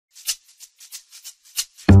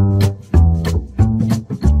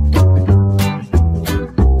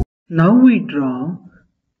Now we draw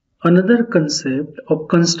another concept of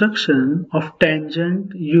construction of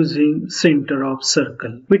tangent using center of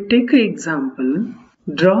circle. We take an example.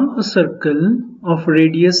 Draw a circle of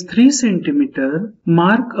radius 3 cm,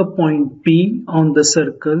 mark a point P on the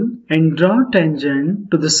circle and draw tangent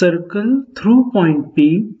to the circle through point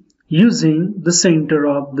P using the center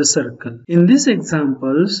of the circle. In these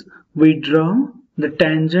examples, we draw the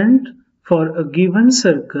tangent for a given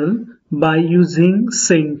circle by using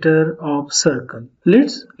center of circle.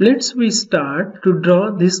 Let's we start to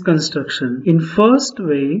draw this construction. In first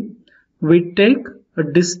way, we take a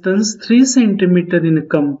distance 3 cm in a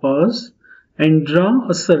compass and draw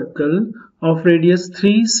a circle of radius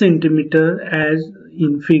 3 cm as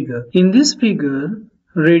in figure. In this figure,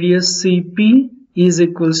 radius CP is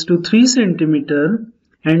equals to 3 cm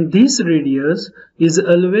and this radius is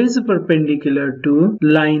always perpendicular to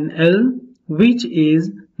line L, which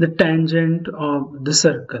is the tangent of the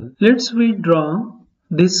circle. Let's we draw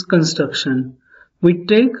this construction. We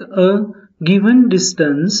take a given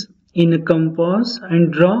distance in a compass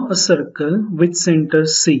and draw a circle with center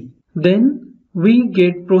C. Then we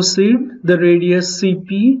proceed the radius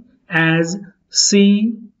CP as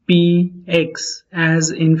CPX as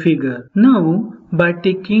in figure. Now by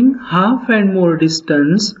taking half and more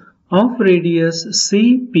distance of radius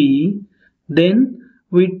CP, then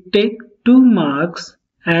we take two marks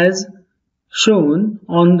as shown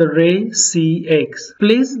on the ray CX.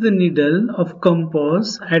 Place the needle of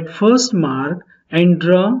compass at first mark and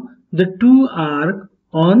draw the two arcs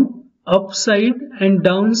on upside and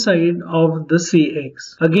downside of the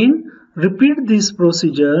CX. Again, repeat this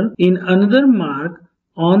procedure in another mark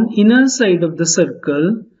on inner side of the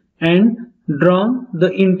circle and draw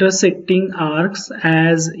the intersecting arcs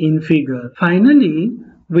as in figure. Finally,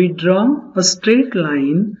 we draw a straight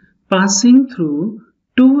line passing through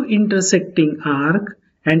two intersecting arcs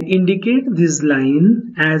and indicate this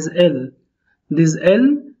line as L. This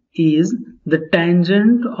L is the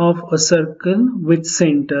tangent of a circle with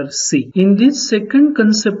center C. In this second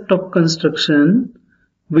concept of construction,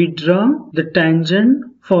 we draw the tangent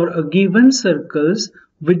for a given circles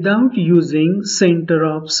without using center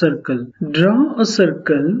of circle. Draw a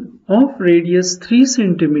circle of radius 3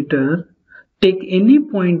 cm, take any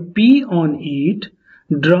point P on it,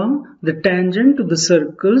 draw the tangent to the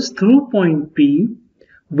circles through point P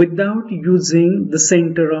without using the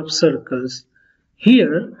center of circles.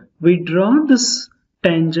 Here we draw this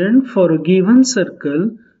tangent for a given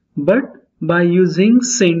circle but by using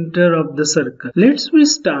center of the circle. Let's we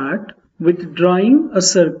start with drawing a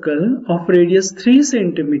circle of radius 3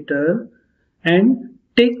 cm and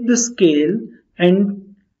take the scale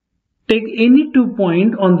and take any 2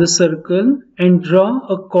 points on the circle and draw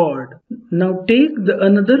a chord. Now take the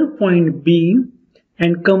another point B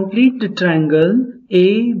and complete the triangle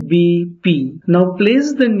ABP. Now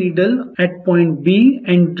place the needle at point B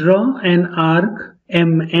and draw an arc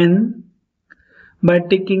MN. By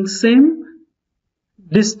taking same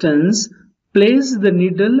distance, place the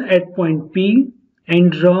needle at point P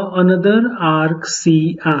and draw another arc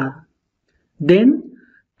CR. Then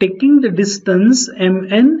taking the distance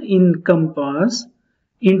MN in compass,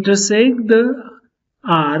 intersect the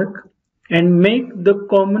arc and make the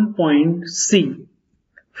common point C.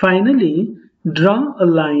 Finally, draw a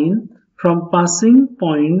line from passing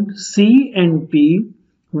point C and P,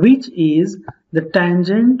 which is the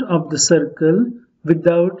tangent of the circle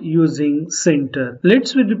without using center.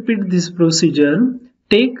 Let's repeat this procedure.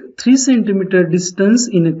 Take 3 cm distance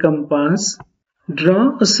in a compass.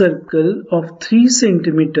 Draw a circle of 3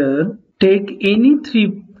 cm. Take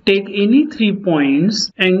any 3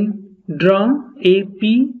 points and draw AP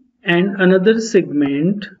and another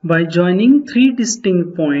segment. By joining 3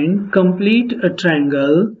 distinct points, complete a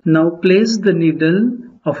triangle. Now place the needle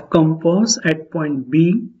of compass at point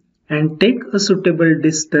B and take a suitable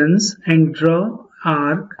distance and draw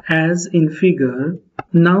arc as in figure.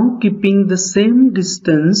 Now keeping the same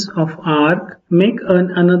distance of arc, make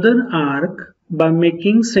another arc by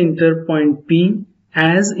making center point P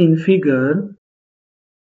as in figure.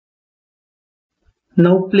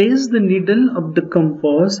 Now place the needle of the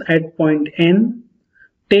compass at point N,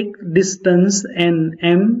 take distance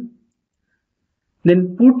NM,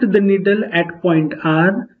 then put the needle at point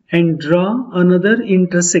R and draw another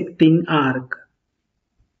intersecting arc.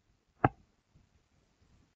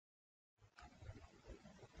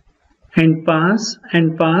 And pass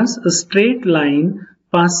a straight line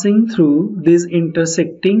passing through this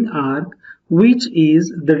intersecting arc, which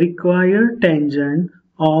is the required tangent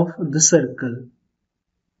of the circle.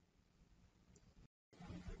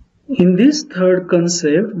 In this third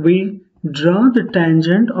concept, we draw the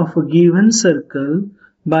tangent of a given circle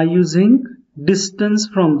by using distance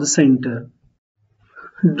from the center.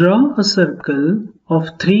 Draw a circle of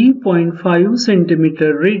 3.5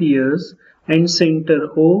 cm radius and center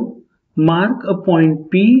O. Mark a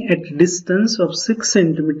point P at distance of 6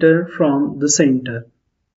 cm from the center.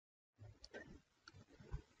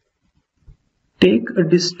 Take a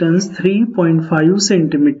distance 3.5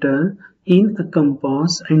 cm in a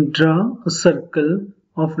compass and draw a circle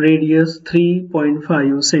of radius 3.5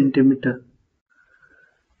 cm.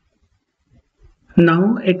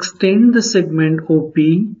 Now extend the segment OP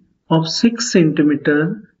of 6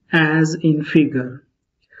 cm as in figure,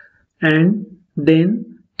 and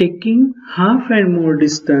then taking half and more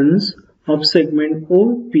distance of segment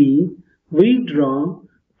OP, we draw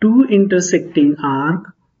two intersecting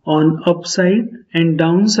arcs on upside and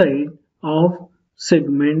downside of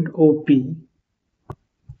segment OP.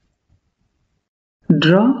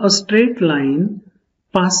 Draw a straight line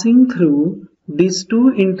passing through these two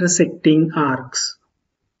intersecting arcs.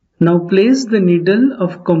 Now place the needle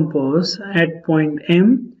of compass at point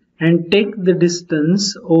M and take the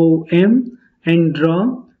distance OM and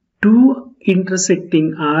draw two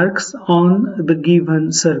intersecting arcs on the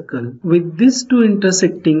given circle. With these two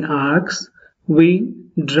intersecting arcs, we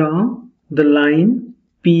draw the line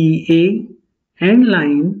PA and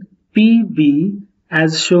line PB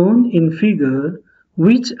as shown in figure,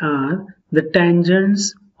 which are the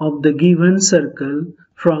tangents of the given circle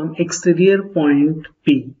from exterior point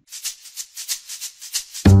P.